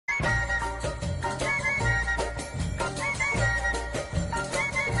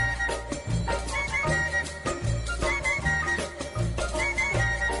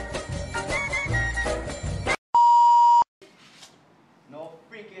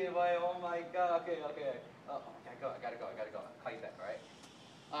boy. Oh my god. Okay. Oh, I gotta go. I'll call you back, alright?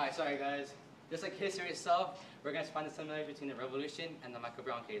 Alright, sorry guys. Just like history itself, we're gonna find the similarities between the revolution and the Michael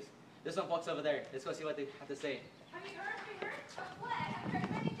Brown case. There's some folks over there. Let's go see what they have to say. Have you heard? What? I haven't heard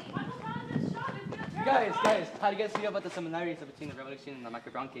of anything. Michael Brown has been shot. It's been a terrible Guys, how do you guys feel about the similarities between the revolution and the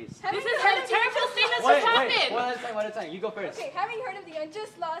Michael Brown case? This is a terrible thing that's just happened. One at a time. You go first. Okay, haven't you heard of the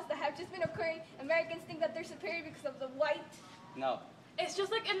unjust laws that have just been occurring? Americans think that they're superior because of the white. No. It's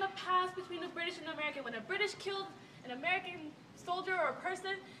just like in the past between the British and the American. When the British killed an American soldier or a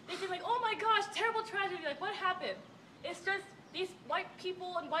person, they think like, oh my gosh, terrible tragedy. Like, what happened? It's just these white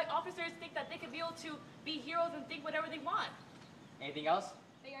people and white officers think that they can be able to be heroes and think whatever they want. Anything else?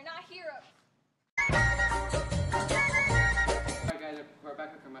 They are not heroes. Alright guys, we're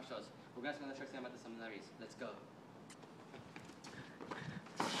back with commercials. We're gonna start talking about the similarities. Let's go.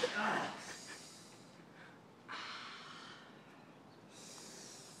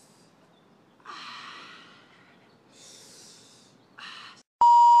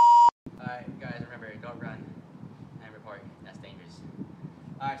 Alright guys, remember, don't run and report. That's dangerous.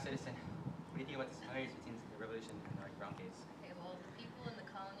 Alright, citizen, what do you think about the similarities between the revolution and the Brown case? Okay, well, the people in the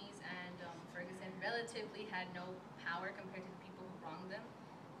colonies and Ferguson relatively had no power compared to the people who wronged them.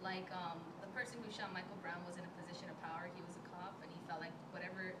 Like, the person who shot Michael Brown was in a position of power. He was a cop, and he felt like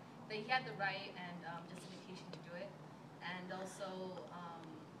whatever, that he had the right and justification to do it. And also,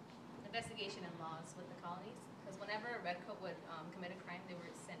 investigation and laws with the colonies. Because whenever a redcoat would commit a crime, they were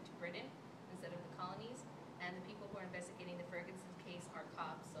sent to Britain instead of the colonies. And the people who are investigating the Ferguson case are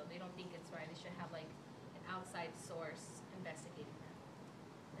cops, so they don't think it's right. They should have like an outside source investigating them.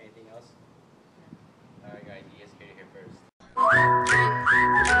 Anything else? No. Alright guys, you guys heard it here first.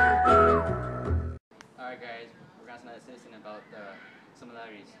 Alright guys, we're gonna ask another citizen about the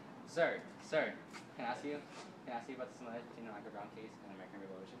similarities. Sir, can I ask you about the similarities between the Michael Brown case and the American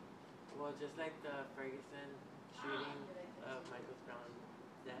Revolution? Well, just like the Ferguson shooting of Michael Brown's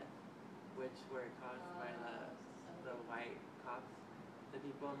death, which were caused by the white cops, the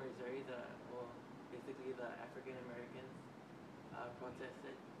people in Missouri, basically the African Americans,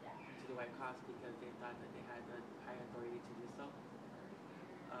 protested to the white cops because they thought that they had the high authority to do so.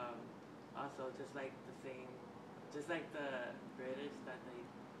 Also, just like the British that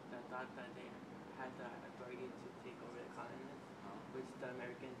thought that they had the authority to take over the colonies, which the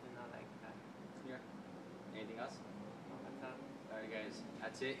Americans did not like that. Yeah. Anything else? That's all. Alright guys,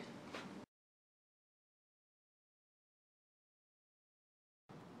 that's it.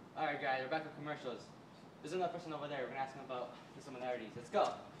 Alright guys, we're back with commercials. There's another person over there. We're gonna ask him about the similarities. Let's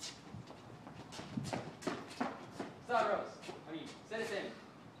go. Stavros, citizen,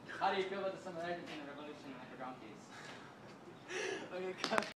 how do you feel about the similarities between the revolution and the Michael Brown case? Okay,